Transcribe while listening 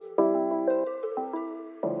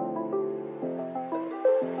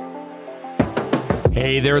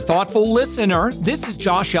Hey there, thoughtful listener. This is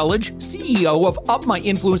Josh Elledge, CEO of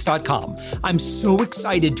UpMyInfluence.com. I'm so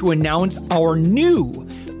excited to announce our new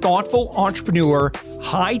Thoughtful Entrepreneur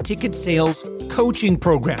high-ticket sales coaching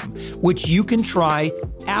program, which you can try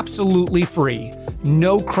absolutely free.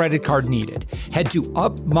 No credit card needed. Head to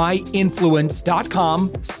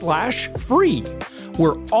UpMyInfluence.com/free.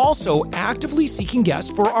 We're also actively seeking guests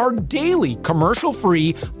for our daily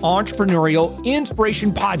commercial-free entrepreneurial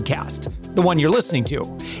inspiration podcast, the one you're listening to.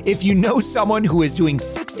 If you know someone who is doing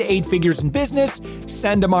 6 to 8 figures in business,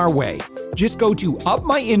 send them our way. Just go to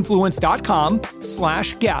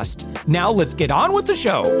UpMyInfluence.com/guest. Now let's get on with the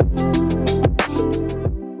show.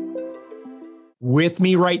 With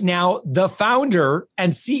me right now, the founder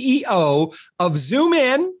and CEO of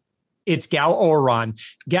Zoomin. It's Gal Oron.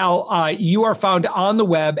 Gal, you are found on the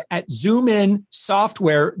web at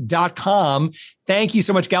zoominsoftware.com. Thank you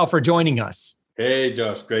so much, Gal, for joining us. Hey,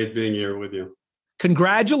 Josh. Great being here with you.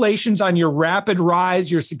 Congratulations on your rapid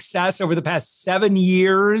rise, your success over the past 7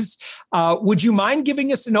 years. Would you mind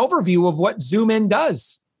giving us an overview of what Zoomin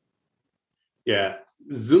does? Yeah.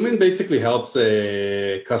 Zoomin basically helps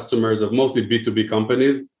customers of mostly B2B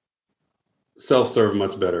companies self-serve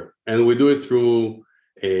much better. And we do it through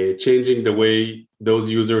changing the way those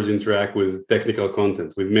users interact with technical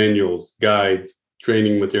content, with manuals, guides,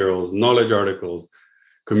 training materials, knowledge articles,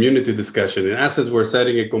 community discussion. In essence, we're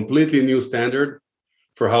setting a completely new standard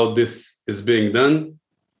for how this is being done.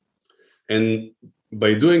 And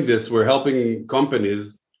by doing this, we're helping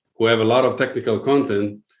companies who have a lot of technical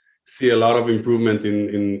content see a lot of improvement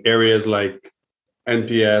in areas like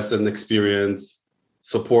NPS and experience,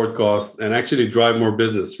 support costs, and actually drive more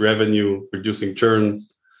business, revenue, reducing churn.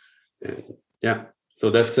 And yeah,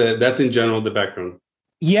 so that's in general the background.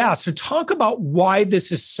 Yeah, so talk about why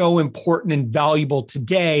this is so important and valuable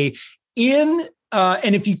today and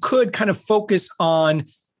if you could kind of focus on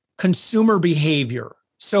consumer behavior.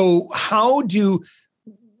 So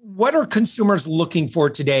what are consumers looking for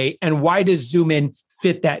today, and why does Zoomin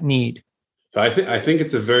fit that need? So I think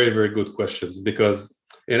it's a very, very good question, because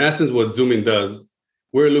in essence, what Zoomin does,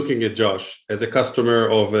 we're looking at Josh as a customer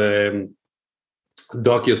of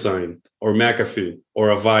DocuSign or McAfee or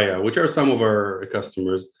Avaya, which are some of our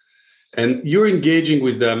customers, and you're engaging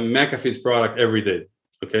with the McAfee's product every day,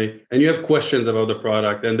 okay? And you have questions about the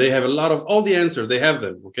product, and they have all the answers, they have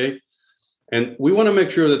them, okay? And we want to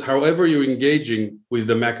make sure that however you're engaging with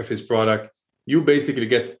the McAfee's product, you basically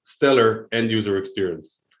get stellar end user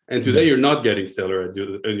experience. And today you're not getting stellar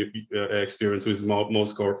experience with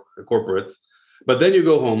most corporates. But then you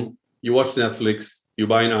go home, you watch Netflix, you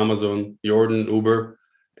buy on Amazon, you order an Uber.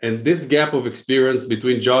 And this gap of experience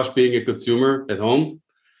between Josh being a consumer at home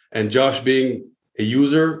and Josh being a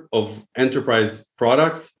user of enterprise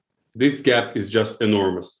products, this gap is just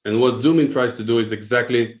enormous. And what Zoomin tries to do is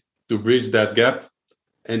exactly to bridge that gap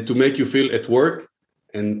and to make you feel at work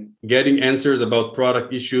and getting answers about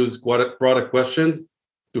product issues, product questions,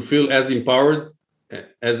 to feel as empowered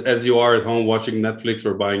as you are at home watching Netflix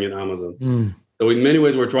or buying in Amazon. So in many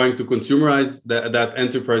ways, we're trying to consumerize that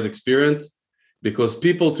enterprise experience, because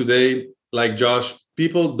people today, like Josh,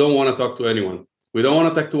 people don't want to talk to anyone. We don't want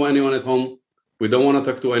to talk to anyone at home. We don't want to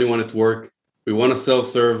talk to anyone at work. We want to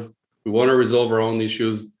self-serve. We want to resolve our own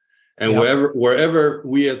issues. And wherever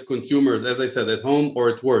we as consumers, as I said, at home or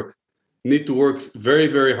at work, need to work very,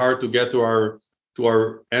 very hard to get to our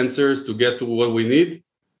answers, to get to what we need,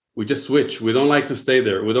 we just switch. We don't like to stay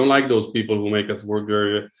there. We don't like those people who make us work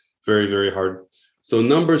very, very, very hard. So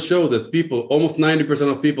numbers show that almost 90%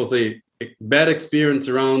 of people say bad experience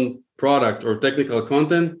around product or technical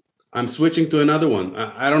content, I'm switching to another one.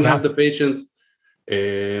 I don't have the patience.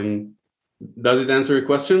 Does it answer your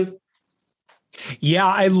question? Yeah,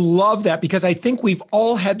 I love that, because I think we've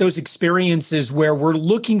all had those experiences where we're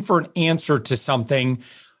looking for an answer to something.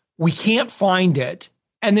 We can't find it.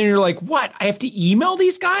 And then you're like, what? I have to email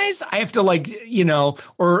these guys? I have to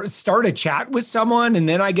or start a chat with someone, and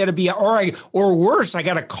then I got to or worse, I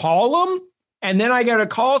got to call them, and then I got to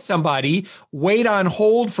call somebody, wait on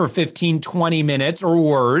hold for 15, 20 minutes or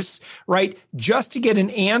worse, right? Just to get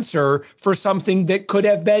an answer for something that could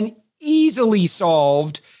have been easily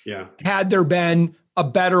solved had there been a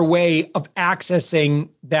better way of accessing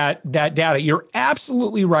that data. You're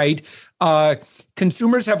absolutely right.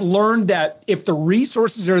 Consumers have learned that if the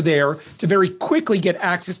resources are there to very quickly get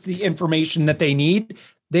access to the information that they need,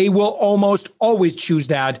 they will almost always choose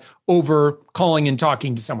that over calling and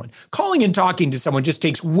talking to someone. Calling and talking to someone just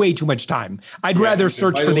takes way too much time. I'd rather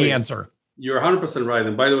search for the answer. You're 100% right.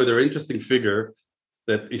 And by the way, they're an interesting figure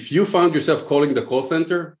that if you found yourself calling the call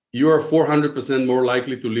center, you are 400% more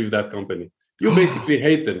likely to leave that company. you basically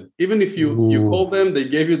hate them. Even if you call them, they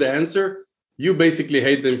gave you the answer, you basically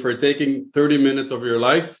hate them for taking 30 minutes of your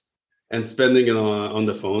life and spending it on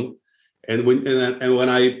the phone. And when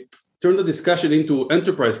I turn the discussion into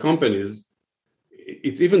enterprise companies,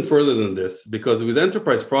 it's even further than this, because with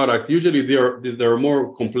enterprise products, usually there are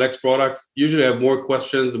more complex products, usually have more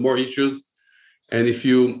questions, more issues. And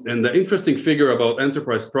the interesting figure about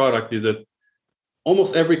enterprise product is that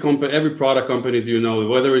almost every product companies,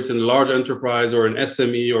 whether it's in a large enterprise or an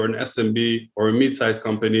SME or an SMB or a mid-sized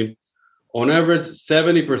company, on average,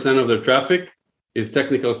 70% of their traffic is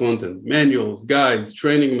technical content, manuals, guides,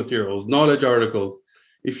 training materials, knowledge articles.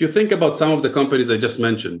 If you think about some of the companies I just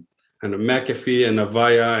mentioned, and McAfee and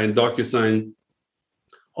Avaya and DocuSign,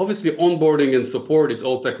 obviously onboarding and support, it's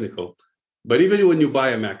all technical. But even when you buy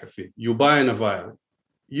a McAfee, you buy an Avaya,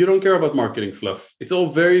 you don't care about marketing fluff. It's all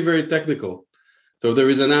very, very technical. So there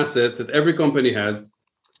is an asset that every company has,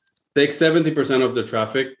 takes 70% of the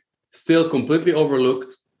traffic, still completely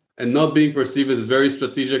overlooked and not being perceived as very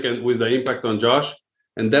strategic and with the impact on Josh.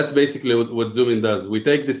 And that's basically what Zoomin does. We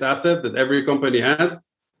take this asset that every company has.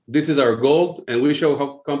 This is our goal. And we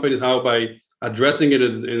show companies how by addressing it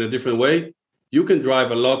in a different way, you can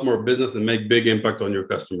drive a lot more business and make big impact on your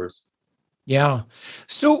customers. Yeah.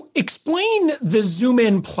 So explain the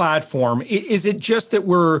Zoomin platform. Is it just that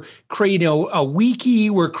we're creating a wiki,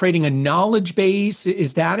 we're creating a knowledge base?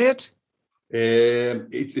 Is that it?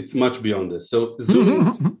 It's much beyond this. So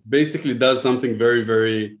Zoomin basically does something very,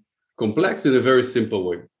 very complex in a very simple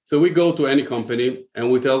way. So we go to any company and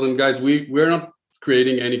we tell them, guys, we're not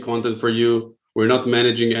creating any content for you. We're not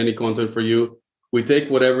managing any content for you. We take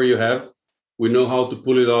whatever you have. We know how to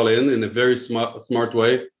pull it all in a very smart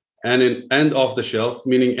way. And off the shelf,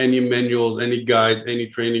 meaning any manuals, any guides, any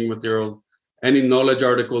training materials, any knowledge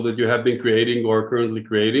article that you have been creating or currently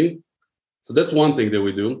creating. So that's one thing that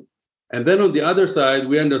we do. And then on the other side,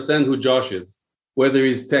 we understand who Josh is, whether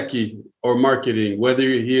he's techie or marketing, whether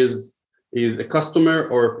he's a customer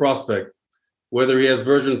or a prospect, whether he has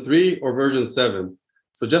version 3 or version 7.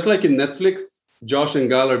 So just like in Netflix, Josh and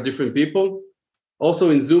Gal are different people.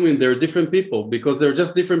 Also in Zoomin, they're different people because they're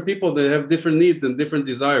just different people that have different needs and different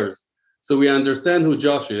desires. So we understand who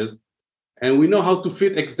Josh is, and we know how to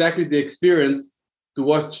fit exactly the experience to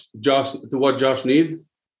what Josh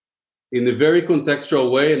needs in a very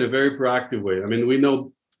contextual way and a very proactive way. I mean, we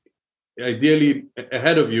know ideally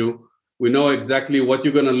ahead of you, we know exactly what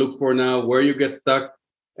you're going to look for now, where you get stuck,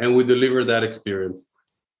 and we deliver that experience.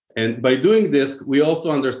 And by doing this, we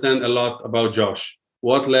also understand a lot about Josh.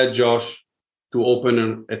 What led Josh to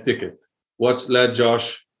open a ticket? What led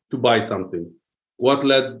Josh to buy something? What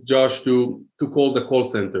led Josh to call the call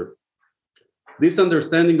center? This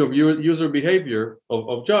understanding of user behavior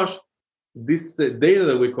of Josh, this data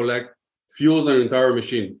that we collect fuels our entire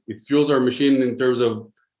machine. It fuels our machine in terms of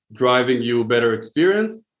driving you better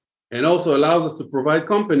experience and also allows us to provide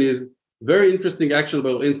companies very interesting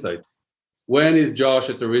actionable insights. When is Josh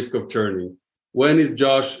at the risk of churning? When is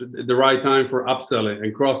Josh the right time for upselling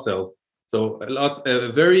and cross-sells? So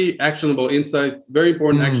very actionable insights, very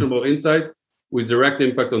important actionable insights with direct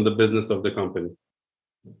impact on the business of the company.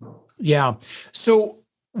 Yeah. So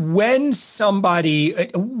when somebody,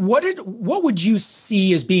 what would you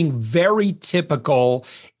see as being very typical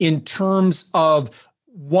in terms of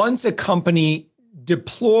once a company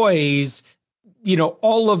deploys,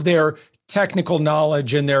 all of their technical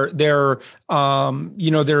knowledge and their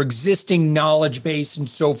existing knowledge base and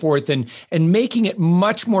so forth, and making it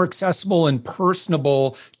much more accessible and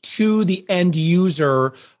personable to the end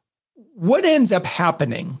user, what ends up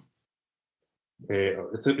happening?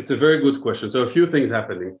 It's a very good question. So a few things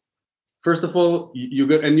happening. First of all, you're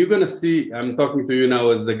going to see, I'm talking to you now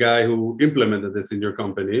as the guy who implemented this in your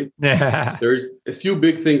company. There's a few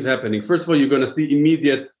big things happening. First of all, you're going to see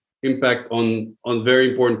immediate impact on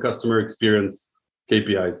very important customer experience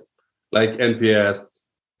KPIs like NPS,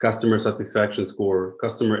 customer satisfaction score,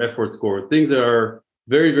 customer effort score, things that are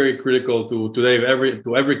very, very critical to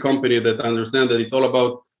every company that understand that it's all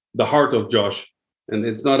about the heart of Josh and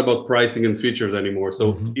it's not about pricing and features anymore.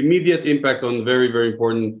 So immediate impact on very, very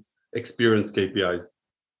important experience KPIs.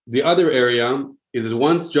 The other area is that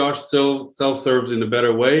once Josh self-serves in a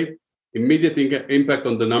better way, immediate impact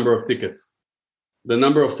on the number of tickets. The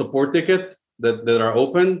number of support tickets that are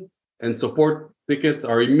open, and support tickets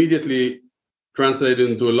are immediately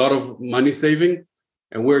translated into a lot of money saving.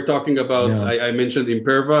 And we're talking about, I mentioned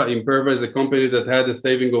Imperva. Imperva is a company that had a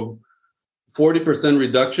saving of 40%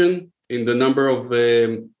 reduction in the number of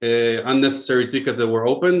unnecessary tickets that were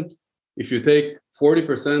opened. If you take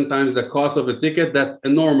 40% times the cost of a ticket, that's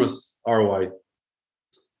enormous ROI.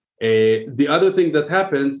 The other thing that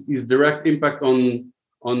happens is direct impact on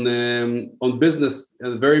business,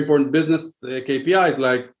 very important business KPIs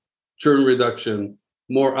like churn reduction,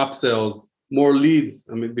 more upsells, more leads.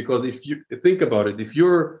 I mean, because if you think about it, if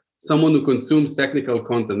you're someone who consumes technical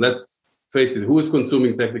content, let's face it, who is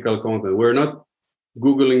consuming technical content? We're not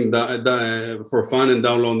Googling for fun and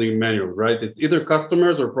downloading manuals, right? It's either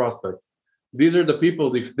customers or prospects. These are the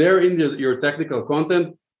people, if they're in your technical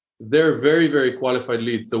content, they're very, very qualified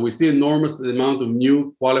leads. So we see enormous amount of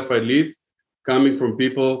new qualified leads coming from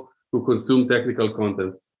people who consume technical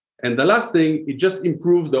content. And the last thing, it just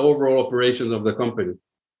improves the overall operations of the company.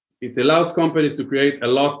 It allows companies to create a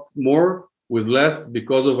lot more with less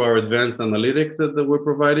because of our advanced analytics that we're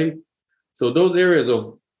providing. So those areas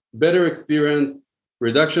of better experience,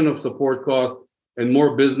 reduction of support costs, and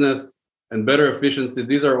more business and better efficiency,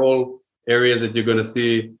 these are all areas that you're going to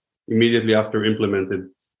see immediately after implemented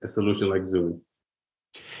a solution like Zoomin.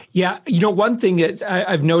 Yeah, one thing that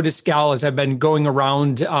I've noticed, Gal, as I've been going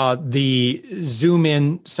around the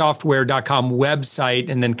zoominsoftware.com website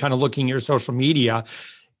and then kind of looking at your social media,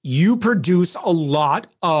 you produce a lot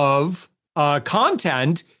of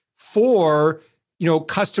content for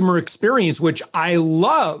customer experience, which I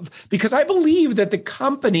love, because I believe that the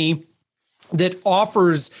company that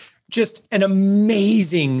offers just an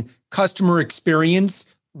amazing customer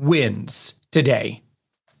experience wins today.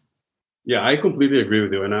 Yeah, I completely agree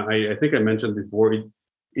with you. And I think I mentioned before,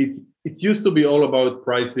 it used to be all about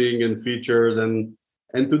pricing and features. And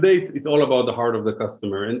today it's all about the heart of the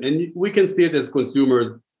customer. And we can see it as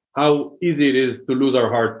consumers, how easy it is to lose our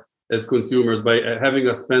heart as consumers by having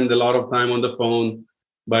us spend a lot of time on the phone,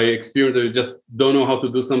 by experience that we just don't know how to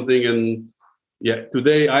do something. And yeah,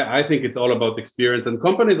 today I think it's all about experience. And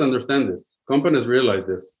companies understand this. Companies realize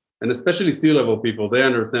this. And especially C-level people, they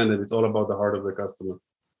understand that it's all about the heart of the customer.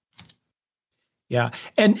 Yeah.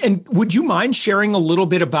 And would you mind sharing a little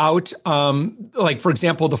bit about, for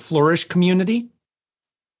example, the Flourish community?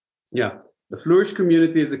 Yeah. The Flourish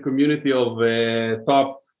community is a community of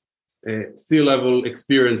top C-level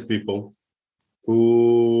experienced people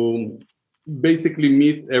who basically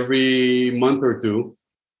meet every month or two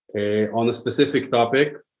on a specific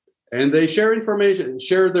topic. And they share information,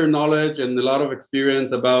 share their knowledge and a lot of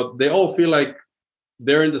experience about, they all feel like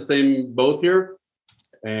they're in the same boat here.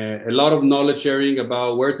 A lot of knowledge sharing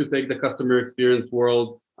about where to take the customer experience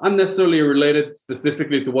world, unnecessarily related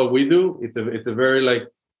specifically to what we do. It's a very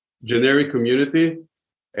generic community.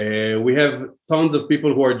 We have tons of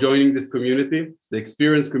people who are joining this community. The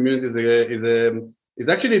experience community is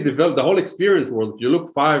actually developed, the whole experience world. If you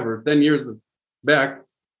look 5 or 10 years back,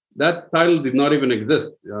 that title did not even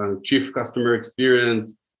exist. Chief Customer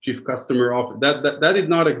Experience, Chief Customer Officer, that did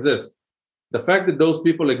not exist. The fact that those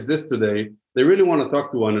people exist today, they really want to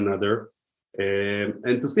talk to one another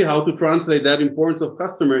and to see how to translate that importance of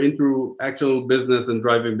customer into actual business and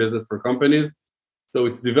driving business for companies. So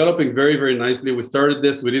it's developing very, very nicely. We started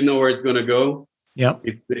this. We didn't know where it's going to go. Yeah,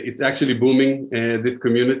 it's actually booming, this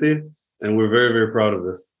community, and we're very, very proud of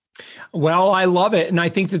this. Well, I love it. And I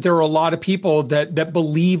think that there are a lot of people that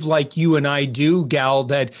believe like you and I do, Gal,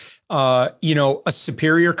 that, a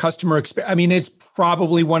superior customer experience. I mean, it's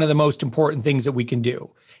probably one of the most important things that we can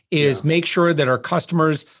do is make sure that our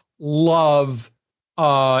customers love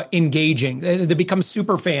engaging. They become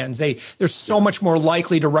super fans. They're so much more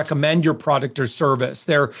likely to recommend your product or service.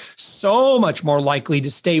 They're so much more likely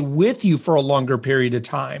to stay with you for a longer period of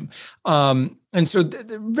time. And so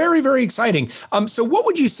very, very exciting. So what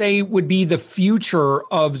would you say would be the future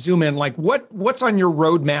of Zoomin? Like what's on your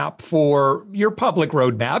roadmap, for your public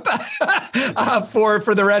roadmap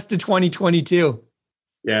for the rest of 2022?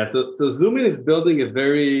 Yeah, so Zoomin is building a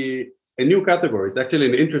new category. It's actually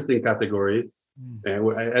an interesting category.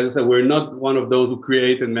 As I said, we're not one of those who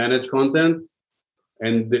create and manage content,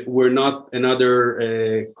 and we're not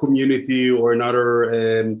another community or another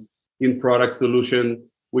in-product solution.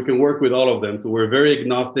 We can work with all of them. So we're very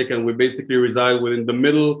agnostic, and we basically reside within the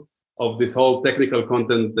middle of this whole technical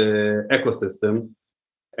content ecosystem.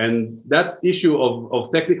 And that issue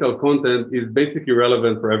of technical content is basically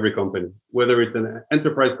relevant for every company, whether it's an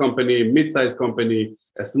enterprise company, mid-sized company,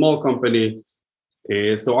 a small company.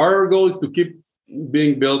 So our goal is to keep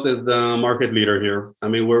being built as the market leader here. I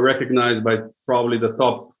mean, we're recognized by probably the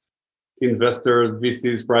top investors,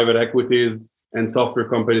 VCs, private equities, and software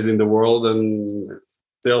companies in the world, and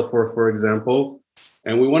Salesforce, for example.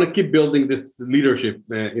 And we want to keep building this leadership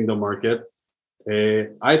in the market.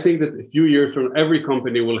 I think that a few years from, every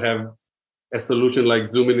company will have a solution like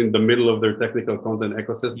Zoomin in the middle of their technical content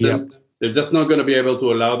ecosystem. Yep. They're just not going to be able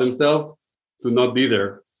to allow themselves to not be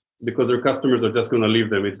there, because their customers are just going to leave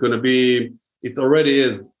them. It already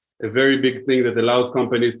is a very big thing that allows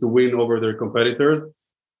companies to win over their competitors.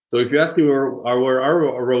 So if you ask me where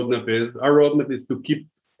our roadmap is to keep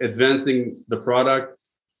advancing the product,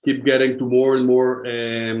 keep getting to more and more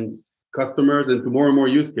customers and to more and more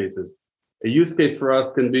use cases. A use case for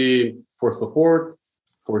us can be for support,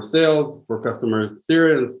 for sales, for customer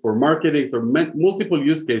experience, for marketing, for multiple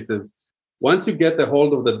use cases. Once you get a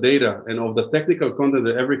hold of the data and of the technical content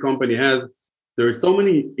that every company has, there are so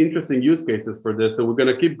many interesting use cases for this. So we're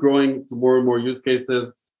going to keep growing to more and more use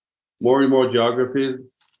cases, more and more geographies.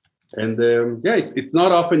 And it's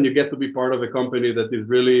not often you get to be part of a company that is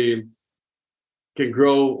really can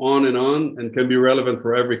grow on and can be relevant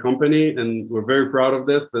for every company. And we're very proud of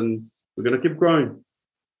this, and we're going to keep growing.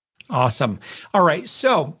 Awesome. All right.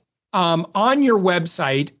 So on your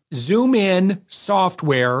website,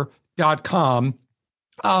 zoominsoftware.com,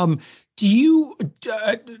 do you,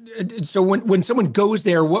 so when someone goes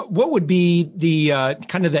there, what would be the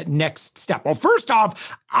kind of that next step? Well, first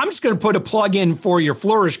off, I'm just going to put a plug in for your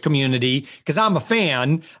Flourish community because I'm a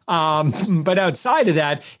fan. But outside of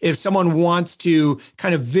that, if someone wants to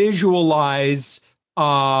kind of visualize,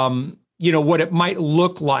 what it might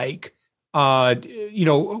look like,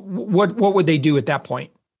 what would they do at that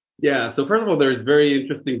point? Yeah. So first of all, there's very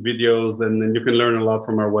interesting videos, and you can learn a lot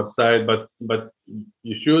from our website. But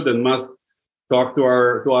you should and must talk to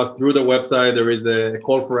us through the website. There is a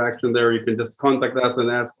call for action there. You can just contact us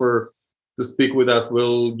and ask to speak with us.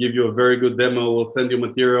 We'll give you a very good demo. We'll send you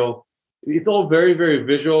material. It's all very, very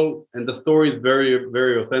visual, and the story is very,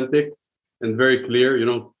 very authentic and very clear.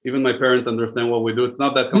 Even my parents understand what we do. It's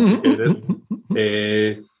not that complicated.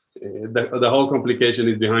 The whole complication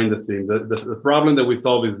is behind the scenes. The problem that we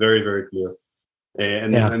solve is very, very clear.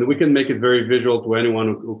 And we can make it very visual to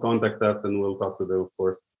anyone who contacts us, and we'll talk to them, of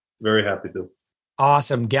course. Very happy to.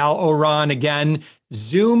 Awesome. Gal Oron again,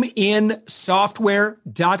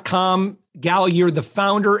 zoominsoftware.com. Gal, you're the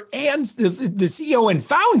founder and the CEO and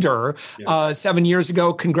founder 7 years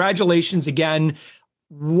ago. Congratulations again.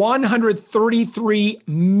 133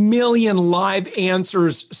 million live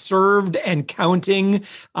answers served and counting.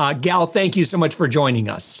 Gal, thank you so much for joining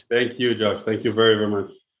us. Thank you, Josh. Thank you very, very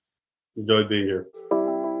much. Enjoyed being here.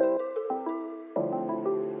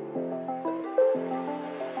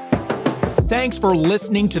 Thanks for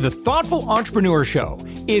listening to the Thoughtful Entrepreneur Show.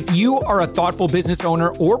 If you are a thoughtful business owner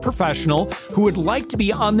or professional who would like to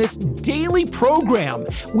be on this daily program,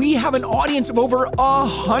 we have an audience of over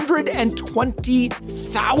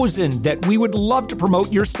 120,000 that we would love to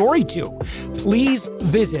promote your story to. Please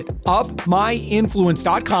visit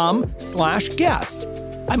upmyinfluence.com/guest.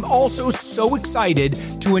 I'm also so excited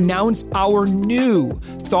to announce our new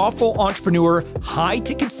Thoughtful Entrepreneur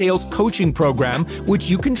high-ticket sales coaching program, which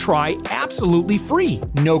you can try absolutely free.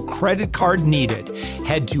 No credit card needed.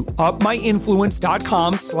 Head to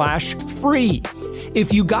upmyinfluence.com/free.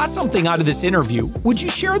 If you got something out of this interview, would you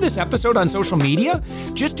share this episode on social media?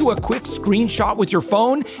 Just do a quick screenshot with your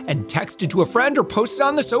phone and text it to a friend or post it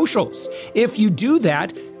on the socials. If you do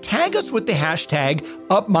that, tag us with the hashtag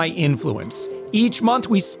UpMyInfluence. Each month,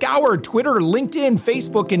 we scour Twitter, LinkedIn,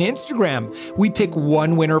 Facebook, and Instagram. We pick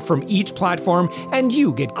one winner from each platform, and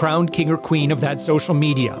you get crowned king or queen of that social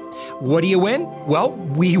media. What do you win? Well,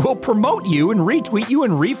 we will promote you and retweet you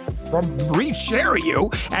and reshare you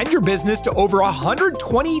and your business to over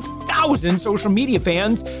 120,000 social media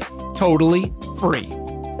fans, totally free.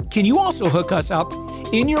 Can you also hook us up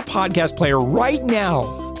in your podcast player right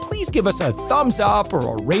now? Please give us a thumbs up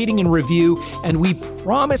or a rating and review, and we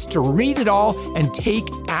promise to read it all and take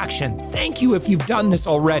action. Thank you if you've done this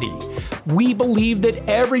already. We believe that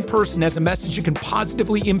every person has a message that can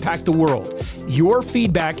positively impact the world. Your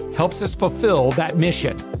feedback helps us fulfill that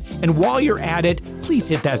mission. And while you're at it, please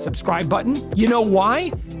hit that subscribe button. You know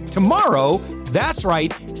why? Tomorrow, that's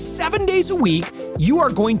right, 7 days a week, you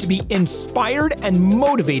are going to be inspired and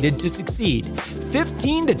motivated to succeed.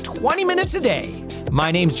 15 to 20 minutes a day.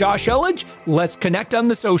 My name's Josh Elledge. Let's connect on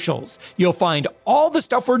the socials. You'll find all the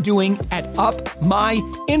stuff we're doing at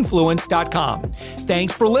upmyinfluence.com.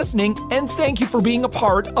 Thanks for listening, and thank you for being a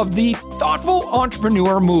part of the Thoughtful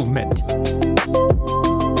Entrepreneur Movement.